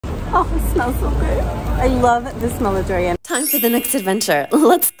Oh, it smells so good. I love the smell of durian. Time for the next adventure.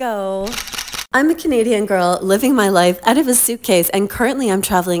 Let's go. I'm a Canadian girl living my life out of a suitcase, and currently I'm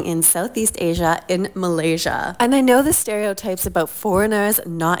traveling in Southeast Asia in Malaysia. And I know the stereotypes about foreigners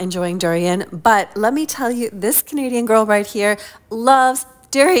not enjoying durian, but let me tell you, this Canadian girl right here loves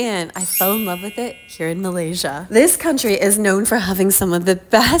durian. I fell in love with it here in Malaysia. This country is known for having some of the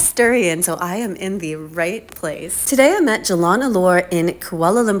best durian, so I am in the right place. Today I'm at Jalan Alor in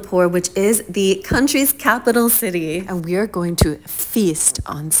Kuala Lumpur, which is the country's capital city. And we are going to feast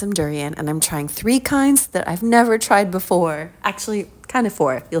on some durian. And I'm trying 3 kinds that I've never tried before. Actually, kind of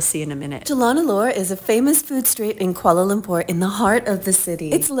 4. You'll see in a minute. Jalan Alor is a famous food street in Kuala Lumpur in the heart of the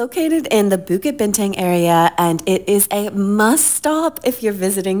city. It's located in the Bukit Bintang area, and it is a must stop if you're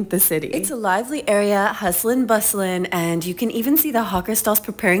visiting the city. It's a lively area, hustling, bustling, and you can even see the hawker stalls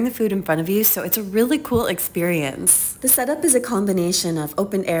preparing the food in front of you, so it's a really cool experience. The setup is a combination of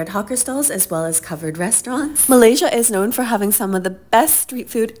open-aired hawker stalls as well as covered restaurants. Malaysia is known for having some of the best street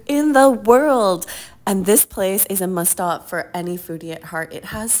food in the world. And this place is a must-stop for any foodie at heart. It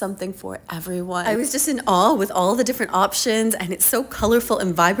has something for everyone. I was just in awe with all the different options, and it's so colorful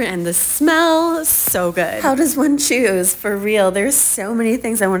and vibrant, and the smell, so good. How does one choose? For real, there's so many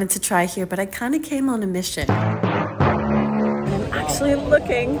things I wanted to try here, but I kind of came on a mission. I'm actually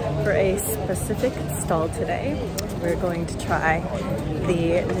looking for a specific stall today. We're going to try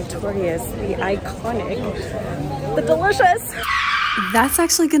the notorious, the iconic, the delicious. That's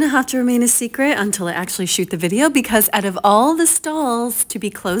actually going to have to remain a secret until I actually shoot the video, because out of all the stalls to be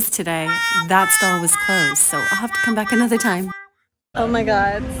closed today, that stall was closed. So I'll have to come back another time. Oh my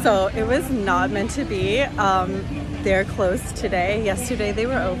god, so it was not meant to be. They're closed today. Yesterday they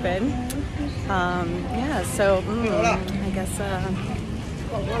were open. Yeah, so I guess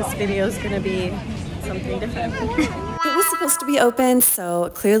this video is going to be something different. It was supposed to be open, so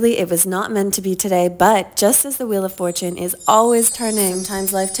clearly it was not meant to be today, but just as the Wheel of Fortune is always turning,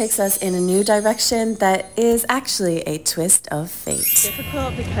 sometimes life takes us in a new direction that is actually a twist of fate. It's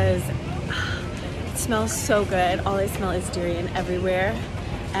difficult because it smells so good. All I smell is durian everywhere,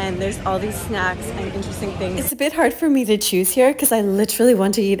 and there's all these snacks and interesting things. It's a bit hard for me to choose here because I literally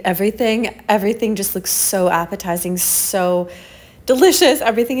want to eat everything. Everything just looks so appetizing, so delicious.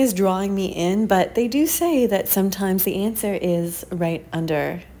 Everything is drawing me in, but they do say that sometimes the answer is right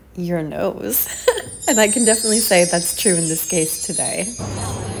under your nose. And I can definitely say that's true in this case today.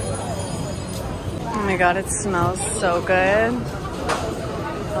 Oh my god, it smells so good.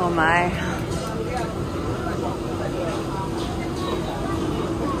 Oh my.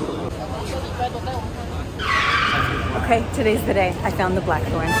 Okay, today's the day. I found the Black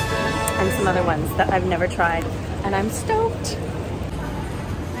Thorn and some other ones that I've never tried, and I'm stoked.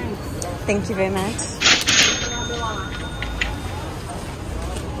 Thank you very much.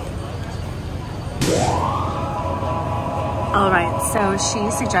 Alright, so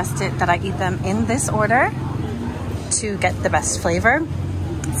she suggested that I eat them in this order to get the best flavor.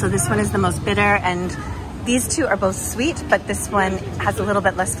 So this one is the most bitter, and these 2 are both sweet, but this one has a little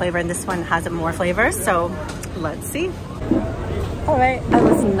bit less flavor and this one has more flavor, so let's see. Alright, I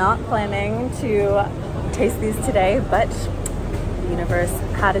was not planning to taste these today, but universe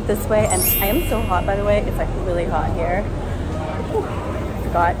had it this way, and I am so hot, by the way. It's like really hot here. Whew,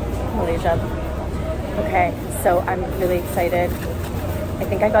 forgot Malaysia. Okay, so I'm really excited. I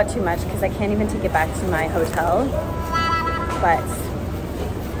think I got too much because I can't even take it back to my hotel, but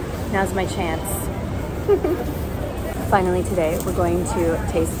now's my chance. Finally today we're going to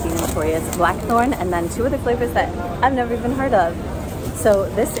taste the notorious Black Thorn and then 2 other flavors that I've never even heard of. So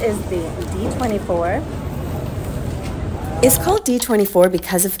this is the D24. It's called D24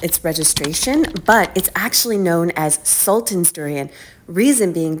 because of its registration, but it's actually known as Sultan's Durian.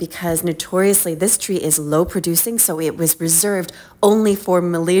 Reason being because notoriously this tree is low producing, so it was reserved only for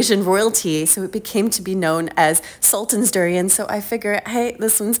Malaysian royalty, so it became to be known as Sultan's Durian. So I figure, hey,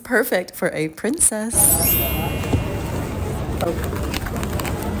 this one's perfect for a princess. Oh.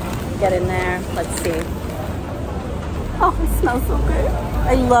 Get in there, let's see. Oh, it smells so good.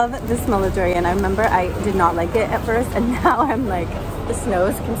 I love the smell of durian. I remember I did not like it at first, and now I'm like, the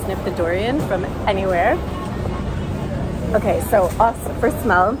nose can sniff the durian from anywhere. Okay, so for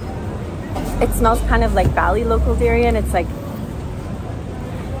smell, it smells kind of like Valley local durian. It's like,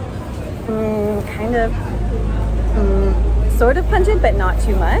 kind of, sort of pungent, but not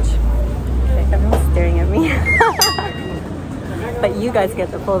too much. Okay, everyone's staring at me. But you guys get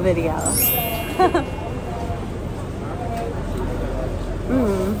the full video.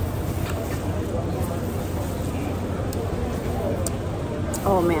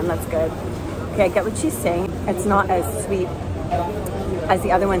 Oh man, that's good. Okay, I get what she's saying. It's not as sweet as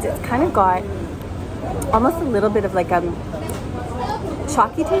the other ones. It's kind of got almost a little bit of like a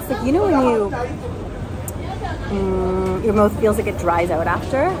chalky taste, like you know when you your mouth feels like it dries out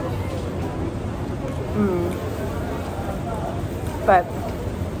after. But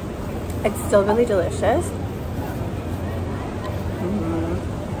it's still really delicious.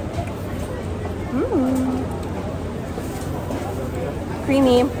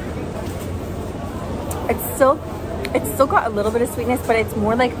 Creamy. It's still got a little bit of sweetness, but it's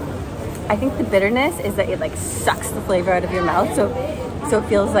more like, I think the bitterness is that it like sucks the flavor out of your mouth, so it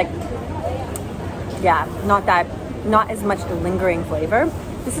feels like, yeah, not as much lingering flavor.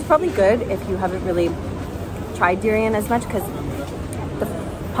 This is probably good if you haven't really tried durian as much, because the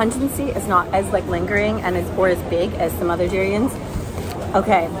pungency is not as like lingering and or as big as some other durians.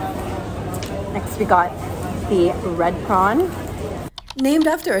 Okay, next we got the red prawn. Named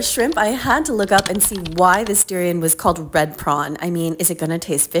after a shrimp, I had to look up and see why this durian was called red prawn. I mean, is it gonna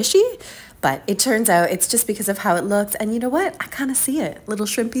taste fishy? But it turns out it's just because of how it looks. And you know what? I kind of see it. Little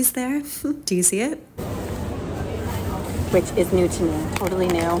shrimpies there. Do you see it? Which is new to me, totally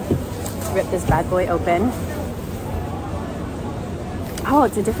new. Let's rip this bad boy open. Oh,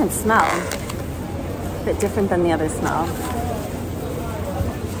 it's a different smell. A bit different than the other smell.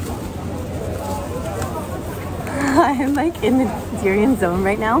 I'm like in the durian zone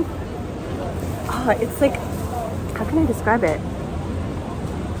right now. Oh, it's like, how can I describe it?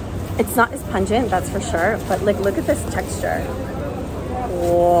 It's not as pungent, that's for sure, but like look at this texture.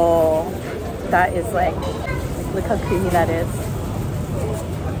 Whoa, that is like look how creamy that is.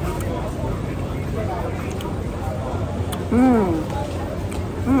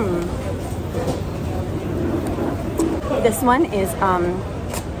 This one is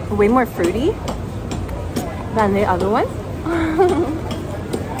way more fruity than the other one.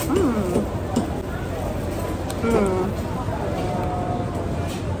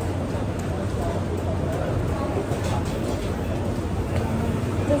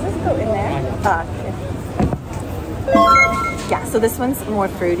 Does this go in there? Okay. Yeah, so this one's more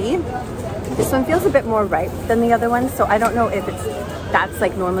fruity. This one feels a bit more ripe than the other one, so I don't know if that's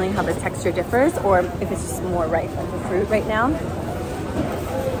like normally how the texture differs, or if it's just more ripe of the fruit right now.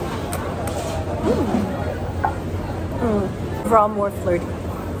 Overall more flirty.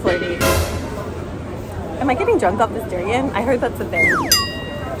 Am I getting drunk off this durian? I heard that's a thing.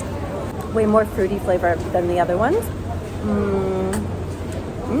 Way more fruity flavor than the other ones.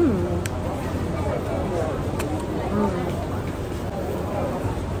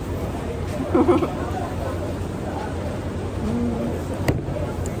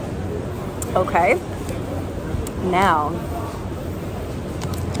 Okay, now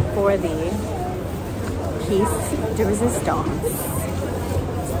for the piece de resistance.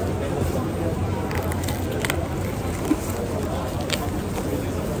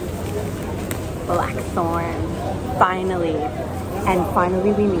 Black Thorn. Finally. And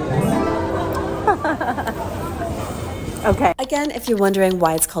finally we meet. Okay. Again, if you're wondering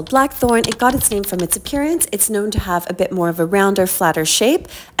why it's called Black Thorn, it got its name from its appearance. It's known to have a bit more of a rounder, flatter shape,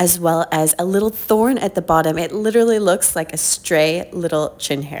 as well as a little thorn at the bottom. It literally looks like a stray little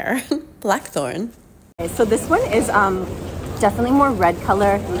chin hair. Black Thorn. Okay, so this one is definitely more red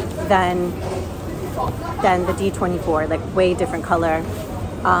color than the D24, like way different color.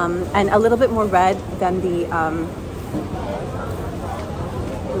 And a little bit more red than the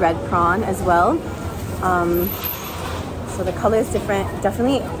red prawn as well. So the color is different,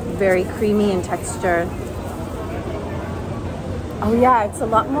 definitely very creamy in texture. Oh yeah, it's a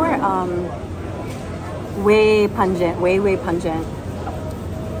lot more way pungent, way pungent.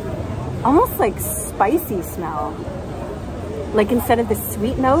 Almost like spicy smell. Like instead of the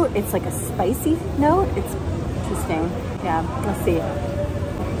sweet note, it's like a spicy note. It's interesting. Yeah, let's see.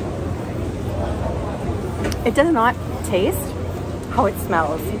 It does not taste how it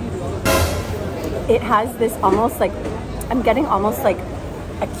smells. It has this almost like, I'm getting almost like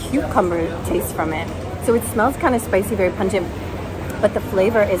a cucumber taste from it. So it smells kind of spicy, very pungent, but the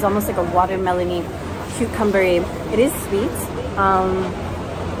flavor is almost like a watermelony, cucumbery. It is sweet.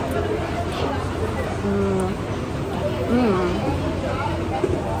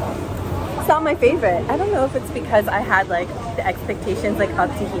 It's not my favorite. I don't know if it's because I had like the expectations like up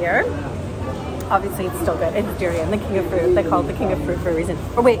to here. Obviously it's still good. It's durian, the king of fruit. They call it the king of fruit for a reason.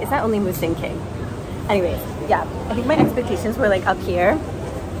 Or wait, is that only Musang King? Anyways, yeah, I think my expectations were like up here.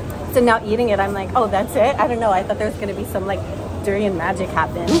 So now eating it, I'm like, oh, that's it? I don't know. I thought there was gonna be some like durian magic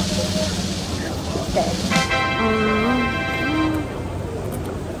happen. Okay.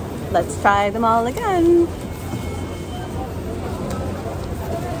 Let's try them all again.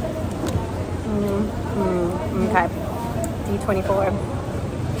 Okay. D24.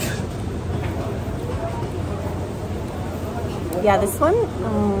 Yeah, this one,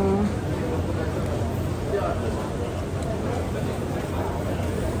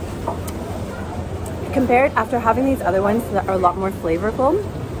 compared after having these other ones that are a lot more flavorful,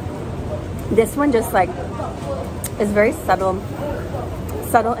 this one just like is very subtle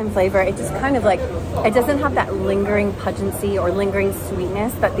in flavor. It just kind of like, it doesn't have that lingering pungency or lingering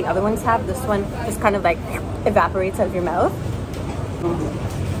sweetness that the other ones have. This one just kind of like evaporates out of your mouth.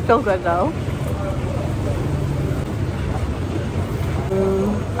 Still good though.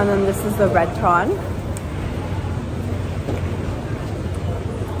 And then this is the Red Prawn.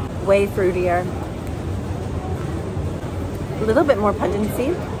 Way fruitier. A little bit more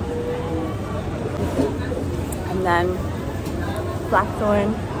pungency. And then Black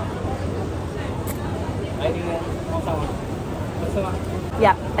Thorn.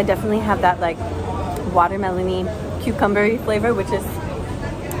 Yeah, I definitely have that like watermelony, cucumbery flavor, which is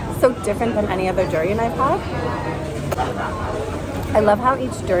so different than any other durian I've had. I love how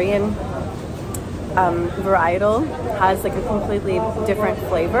each durian varietal has like a completely different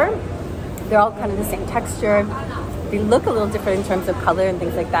flavor. They're all kind of the same texture. They look a little different in terms of color and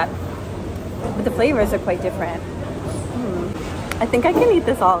things like that, but the flavors are quite different. I think I can eat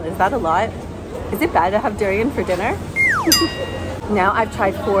this all. Is that a lot? Is it bad to have durian for dinner? Now I've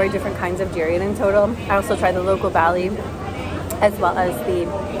tried 4 different kinds of durian in total. I also tried the local valley as well as the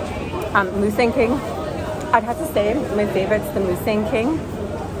Musang King. I'd have to say my favorite's the Musang King.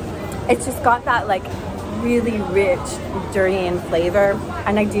 It's just got that like really rich durian flavor,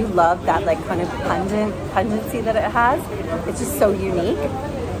 and I do love that like kind of pungency that it has. It's just so unique,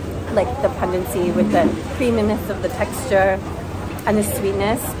 like the pungency with the creaminess of the texture and the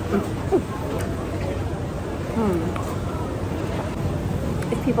sweetness.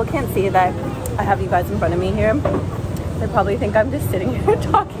 If people can't see that I have you guys in front of me here, they probably think I'm just sitting here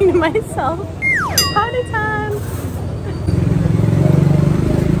talking to myself. Party time!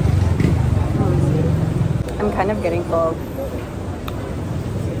 I'm kind of getting full,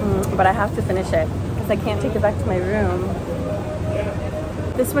 but I have to finish it because I can't take it back to my room.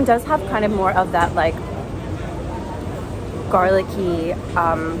 This one does have kind of more of that like garlicky,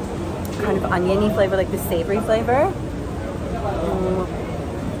 kind of oniony flavor, like the savory flavor,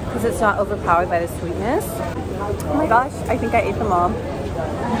 because it's not overpowered by the sweetness. Oh my gosh, I think I ate them all.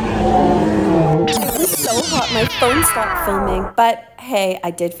 It was so hot, my phone stopped filming, but hey,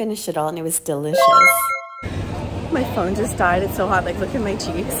 I did finish it all and it was delicious. My phone just died, it's so hot, like look at my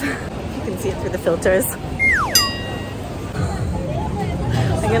cheeks. You can see it through the filters.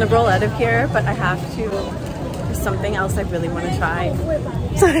 I'm gonna roll out of here, but I have to, there's something else I really want to try.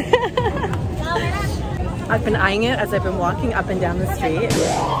 I've been eyeing it as I've been walking up and down the street.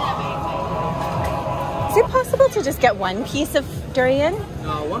 Is it possible to just get 1 piece of durian?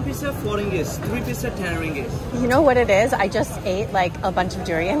 1 piece of 4 ringgit, 3 pieces 10 ringgit. You know what it is? I just ate like a bunch of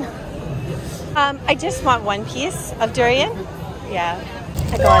durian. I just want 1 piece of durian. Yeah,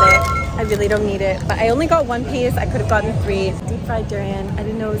 I got it. I really don't need it, but I only got 1 piece. I could have gotten 3. Deep fried durian, I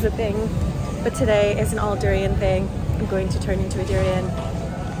didn't know it was a thing, but today is an all durian thing. I'm going to turn into a durian.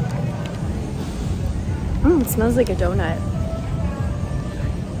 It smells like a donut.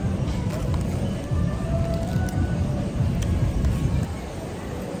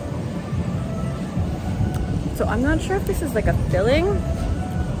 So I'm not sure if this is like a filling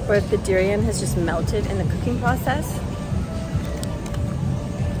or if the durian has just melted in the cooking process.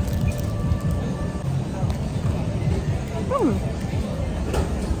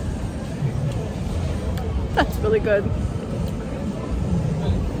 That's really good.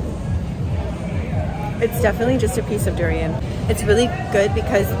 It's definitely just a piece of durian. It's really good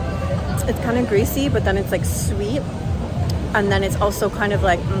because it's kind of greasy, but then it's like sweet, and then it's also kind of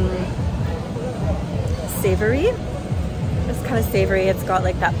like savory. It's kind of savory. It's got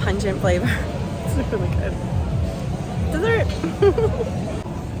like that pungent flavor. It's really good. Dessert.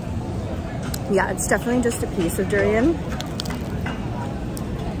 Yeah, it's definitely just a piece of durian.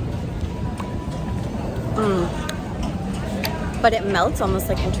 But it melts almost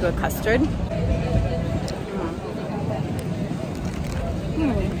like into a custard.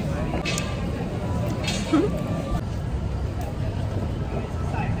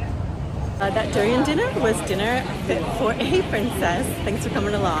 That durian dinner was dinner fit for a princess. Thanks for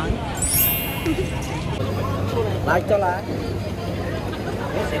coming along.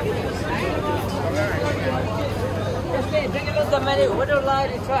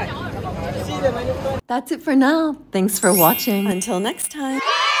 That's it for now. Thanks for watching. Until next time.